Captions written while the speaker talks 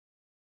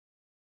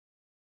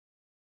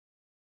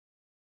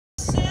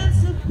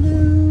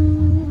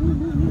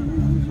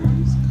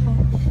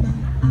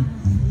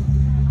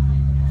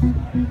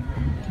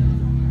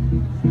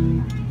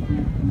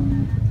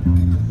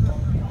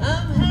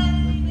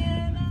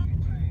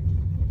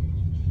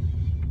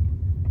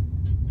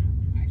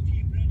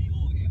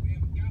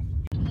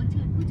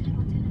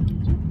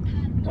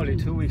Ollie,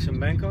 2 weeks in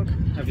Bangkok.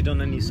 Have you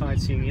done any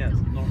sightseeing yet?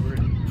 Not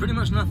really. Pretty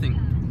much nothing.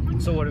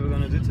 So what are we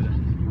going to do today?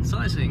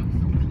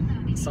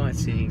 Sightseeing.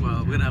 Sightseeing.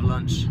 Well, we're going to have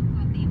lunch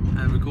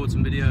and record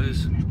some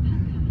videos.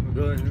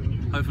 We're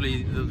going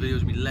Hopefully the videos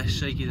will be less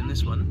shaky than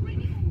this one.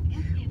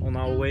 on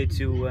our way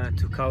to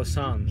Khao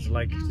San,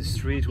 like the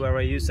street where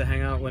I used to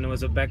hang out when I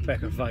was a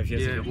backpacker 5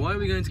 years ago. Why are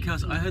we going to Khao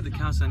San? I heard that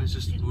Khao San is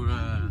just for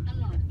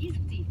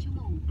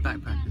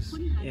backpackers.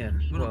 Yeah,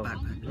 We're well, not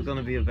backpackers. we're going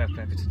to be a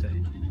backpacker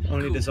today.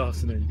 Only Cool. this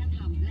afternoon.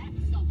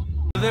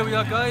 There we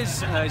are,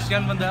 guys.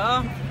 Jan van der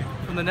Aar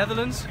from the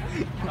Netherlands.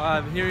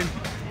 I'm here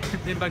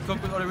in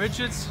Bangkok with Olly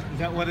Richards. Is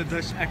that what a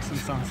Dutch accent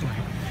sounds like?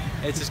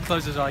 It's as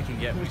close as I can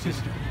get, which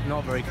is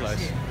not very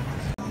close.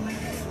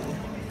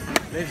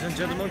 Ladies and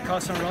gentlemen,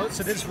 Khao San Road.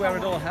 So this is where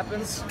it all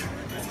happens.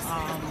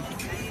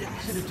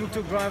 See the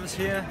tuk-tuk drivers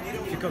here.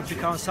 If you come to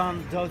Khao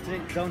San,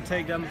 don't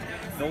take them.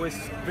 They always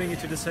bring you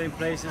to the same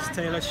places: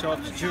 tailor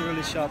shops,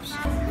 jewelry shops.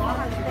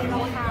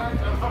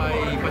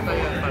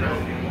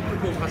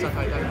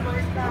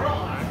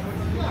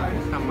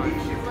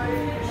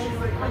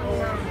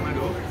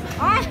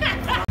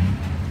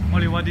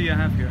 Ollie, what do you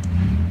have here?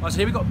 So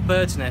here we've got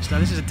bird's nest. Now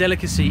this is a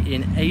delicacy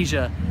in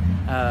Asia,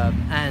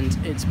 and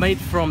it's made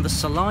from the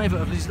saliva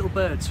of these little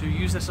birds who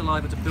use their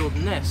saliva to build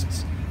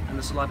nests, and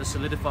the saliva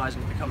solidifies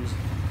and it becomes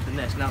the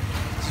nest. Now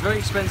it's very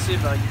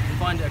expensive. You can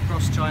find it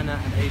across China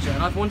and Asia,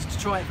 and I've wanted to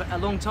try it for a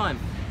long time.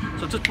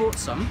 So I've just bought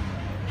some,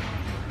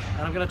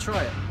 and I'm going to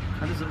try it.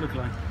 How does it look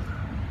like?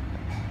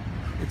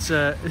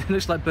 It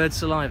looks like bird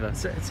saliva.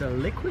 It's a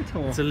liquid,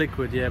 or? It's a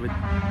liquid, yeah, with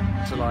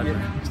saliva.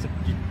 Yeah.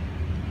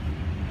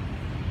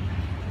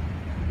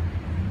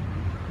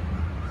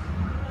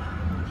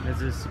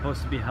 Is it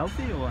supposed to be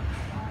healthy, or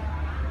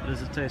what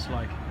does it taste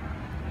like?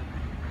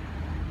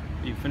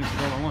 You finish it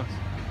all at once.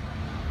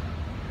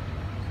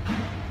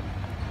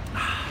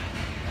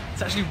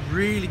 It's actually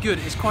really good.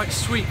 It's quite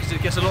sweet because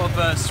it gets a lot of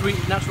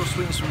natural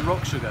sweetness from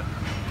rock sugar.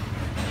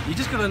 You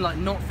just gotta like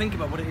not think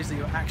about what it is that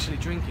you're actually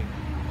drinking.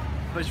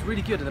 But it's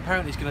really good, and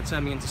apparently it's going to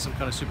turn me into some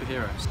kind of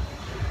superhero.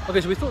 Okay,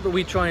 so we thought that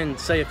we'd try and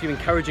say a few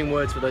encouraging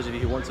words for those of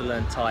you who want to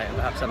learn Thai and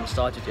perhaps haven't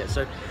started yet.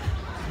 So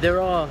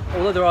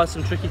although there are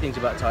some tricky things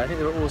about Thai, I think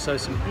there are also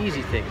some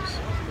easy things,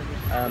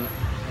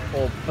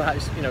 or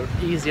perhaps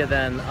easier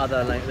than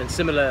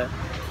similar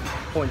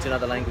points in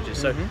other languages.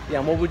 So yeah,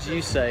 and what would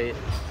you say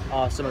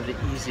are some of the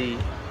easy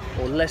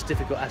or less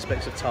difficult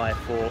aspects of Thai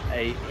for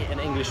an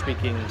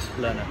English-speaking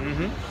learner?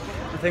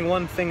 I think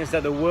one thing is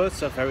that the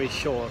words are very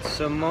short.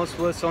 So most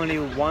words only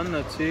 1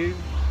 or 2,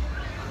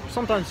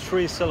 sometimes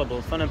 3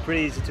 syllables, and they're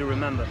pretty easy to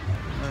remember.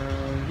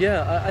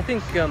 Yeah, I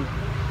think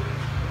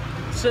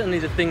certainly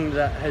the thing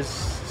that has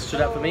stood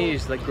out for me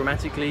is like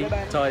grammatically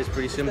Thai is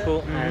pretty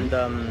simple, and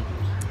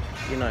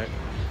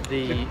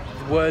the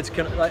words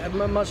can,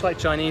 much like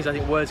Chinese, I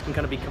think words can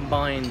kind of be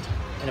combined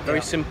in a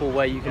very simple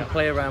way. You can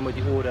play around with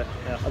the order,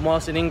 and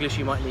whilst in English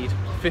you might need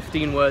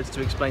 15 words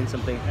to explain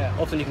something,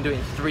 often you can do it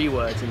in 3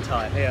 words in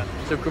Thai.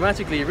 So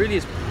grammatically it really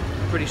is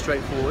pretty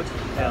straightforward.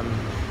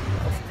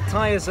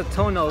 Thai is a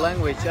tonal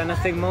language, and I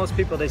think most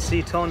people, they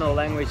see tonal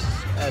language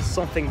as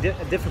something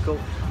difficult,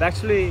 but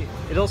actually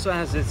it also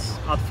has its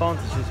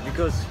advantages,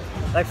 because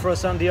like for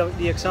example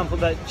the example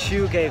that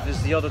Chu gave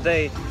us the other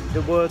day,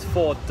 the word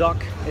for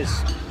duck is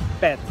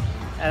pet,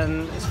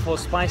 and for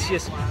spicy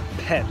is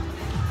pet.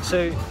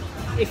 So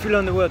if you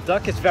learn the word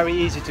duck, it's very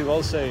easy to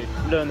also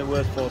learn the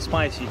word for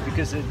spicy,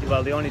 because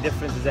the only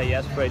difference is that you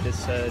aspirate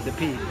the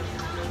P.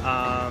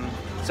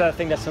 So I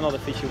think that's another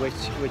feature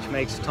which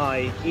makes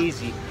Thai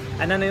easy.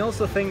 And then I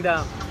also think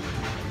that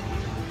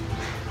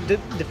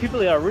the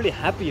people are really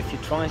happy if you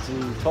try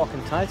to talk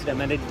in Thai to them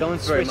and they don't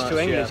switch to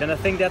English. And I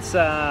think that's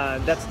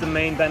the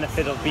main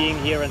benefit of being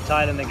here in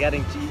Thailand and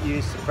getting to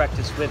use to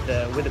practice with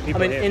the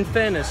people here. In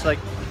fairness, like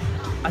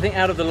I think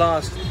out of the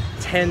last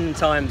 10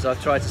 times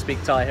I've tried to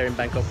speak Thai here in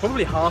Bangkok,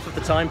 probably half of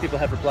the time people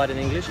have replied in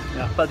English,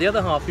 but the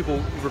other half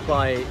people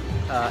reply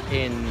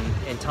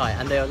in Thai,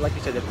 and they're, like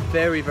you said, they're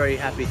very, very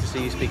happy to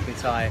see you speaking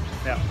Thai.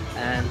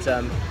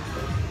 And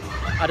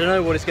I don't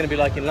know what it's going to be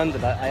like in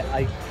London.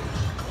 I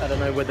don't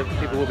know whether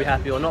people will be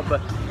happy or not,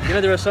 but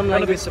there are some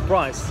languages.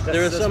 Surprised.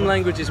 There are some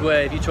languages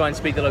where if you try and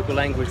speak the local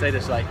language, they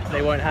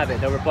won't have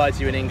it. They'll reply to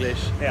you in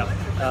English.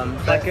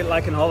 Like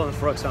in Holland,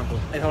 for example.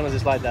 In Holland,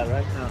 it's like that,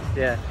 right?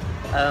 Yeah.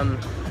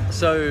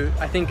 So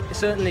I think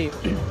certainly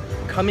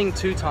coming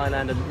to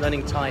Thailand and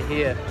learning Thai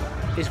here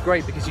is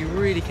great, because you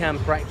really can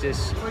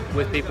practice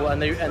with people,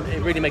 and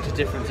it really makes a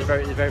difference. They're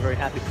very, very, very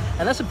happy,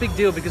 and that's a big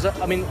deal, because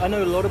I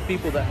know a lot of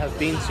people that have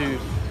been to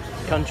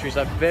countries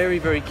are very,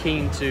 very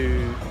keen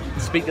to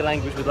speak the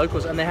language with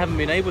locals, and they haven't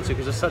been able to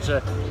because there's such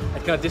a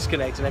kind of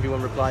disconnect, and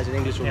everyone replies in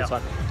English all the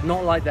time.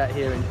 Not like that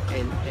here in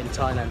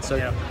Thailand. So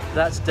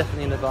that's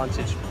definitely an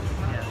advantage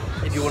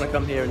if you want to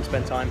come here and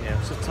spend time here.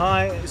 So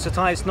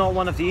Thai is not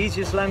one of the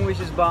easiest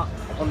languages, but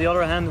on the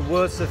other hand,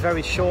 words are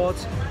very short.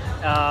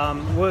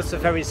 Words are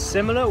very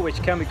similar, which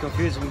can be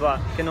confusing, but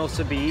can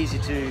also be easy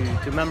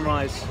to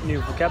memorize new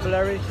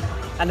vocabulary.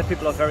 And the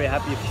people are very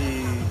happy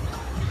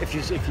if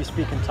you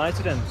speak in Thai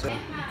to them. So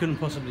you couldn't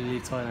possibly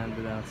leave Thailand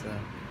without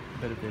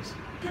bit of this.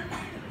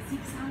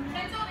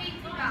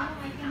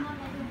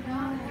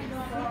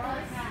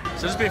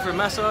 So just been for a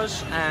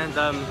massage, and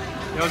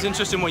it was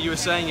interesting what you were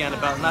saying, Jan,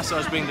 about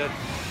massage being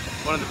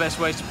one of the best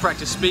ways to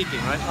practice speaking,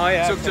 right? Oh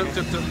yeah. Tuk.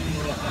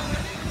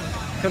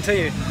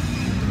 Continue.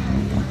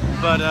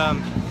 But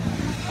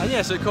and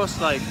yeah, so it costs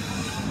like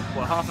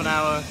what, half an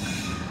hour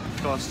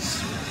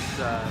costs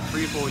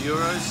 3 or 4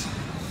 euros,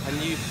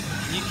 and you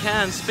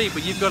can speak,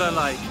 but you've got to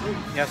like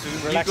You have to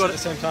relax at the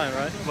same time,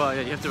 right? Well,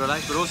 yeah, you have to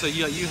relax, but also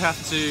you have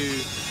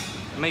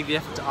to make the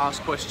effort to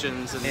ask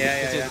questions and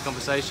continue the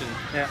conversation.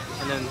 Yeah.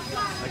 And then,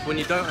 like, when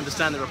you don't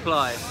understand the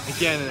reply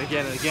again and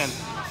again and again,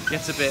 it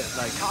gets a bit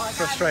like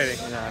frustrating.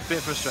 Yeah, a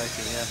bit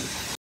frustrating.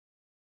 Yeah.